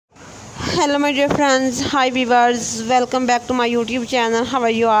Hello my dear friends, hi viewers, welcome back to my YouTube channel. How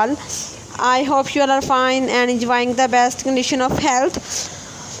are you all? I hope you all are fine and enjoying the best condition of health.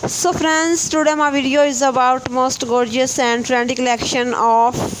 So friends, today my video is about most gorgeous and trendy collection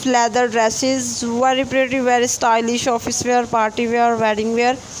of leather dresses. Very pretty, very stylish office wear, party wear, wedding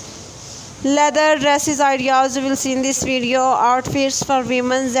wear. Leather dresses ideas you will see in this video. Outfits for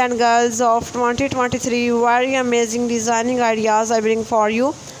women and girls of 2023. Very amazing designing ideas I bring for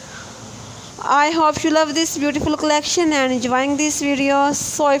you. I hope you love this beautiful collection and enjoying this video.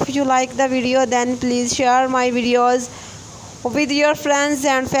 So if you like the video, then please share my videos with your friends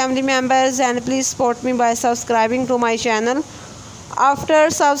and family members, and please support me by subscribing to my channel. After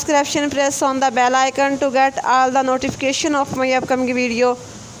subscription, press on the bell icon to get all the notification of my upcoming video.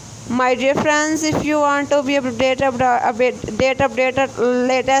 My dear friends, if you want to be updated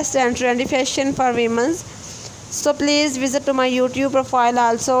latest and trendy fashion for women, so please visit to my YouTube profile.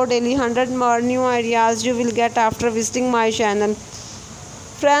 Also daily 100 more new ideas you will get after visiting my channel.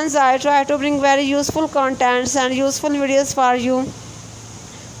 Friends, I try to bring very useful contents and useful videos for you.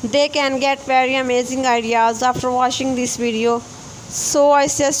 They can get very amazing ideas after watching this video. So I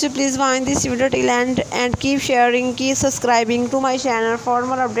suggest you please find this video till end and keep sharing, keep subscribing to my channel for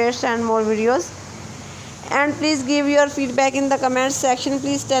more updates and more videos. And please give your feedback in the comment section.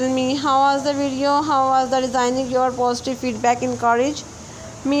 Please tell me how was the video, how was the designing. Your positive feedback encourage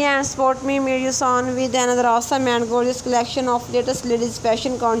me and support me. Meet you soon with another awesome and gorgeous collection of latest ladies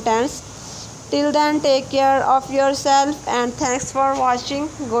fashion contents. Till then, take care of yourself and thanks for watching.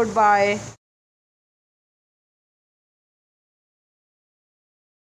 Goodbye.